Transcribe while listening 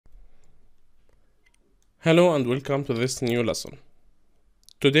Hello and welcome to this new lesson.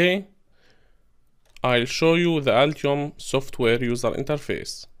 Today I'll show you the Altium software user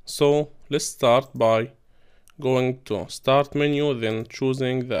interface. So let's start by going to Start menu, then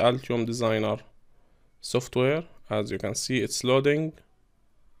choosing the Altium Designer software. As you can see, it's loading.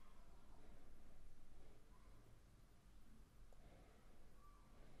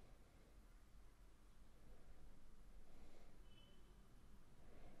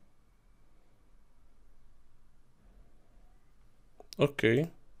 Okay.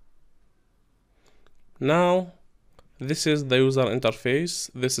 Now this is the user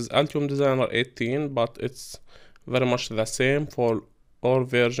interface. This is Altium Designer 18, but it's very much the same for all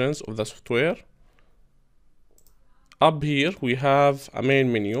versions of the software. Up here we have a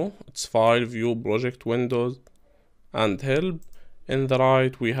main menu. It's File, View, Project, Windows, and Help. In the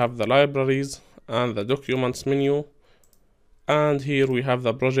right we have the libraries and the documents menu. And here we have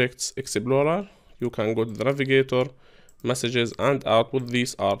the Projects Explorer. You can go to the navigator, messages, and output.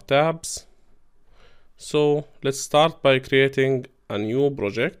 These are tabs. So let's start by creating a new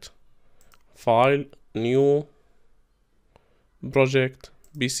project. File, New, Project,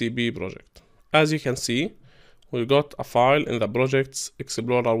 PCB project. As you can see, we got a file in the Projects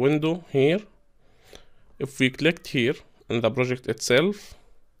Explorer window here. If we click here in the project itself,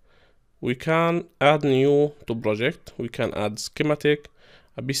 we can add new to project. We can add schematic,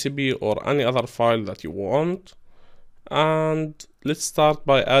 a PCB, or any other file that you want. And let's start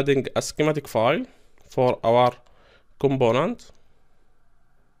by adding a schematic file for our component.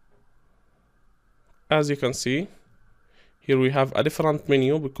 As you can see, here we have a different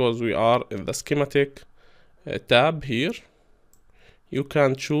menu because we are in the schematic tab here. You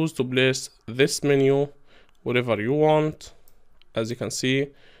can choose to place this menu wherever you want. As you can see,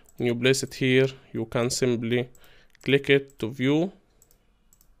 when you place it here, you can simply click it to view.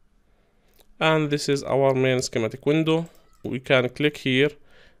 And this is our main schematic window. We can click here,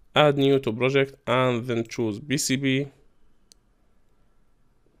 add new to project, and then choose PCB.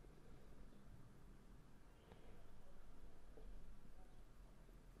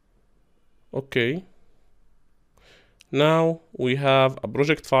 Okay. Now we have a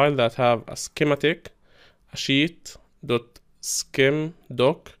project file that have a schematic, a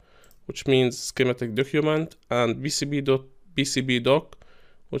sheet.schem.doc, which means schematic document, and PCB.PCB.doc,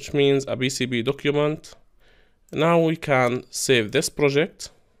 which means a PCB document. Now we can save this project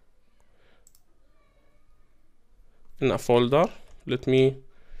in a folder. Let me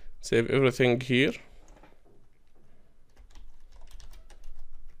save everything here.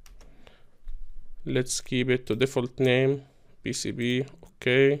 Let's keep it to default name, PCB,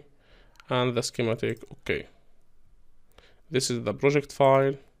 okay, and the schematic, okay. This is the project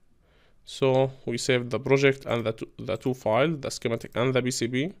file. So we saved the project and the two files, the schematic and the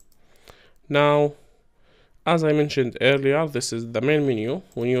PCB. Now, as I mentioned earlier, this is the main menu.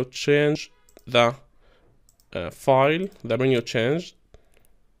 When you change the file, the menu changed.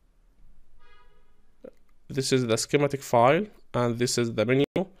 This is the schematic file, and this is the menu.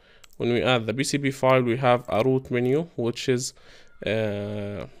 When we add the PCB file, we have a root menu, which is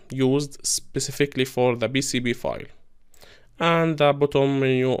used specifically for the PCB file. And the bottom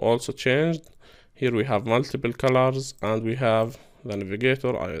menu also changed. Here we have multiple colors, and we have the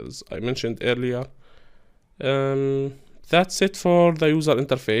navigator, as I mentioned earlier. That's it for the user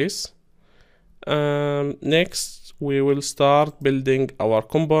interface. Next, we will start building our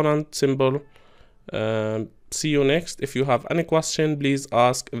component symbol. See you next. If you have any question, please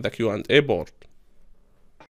ask in the Q&A board.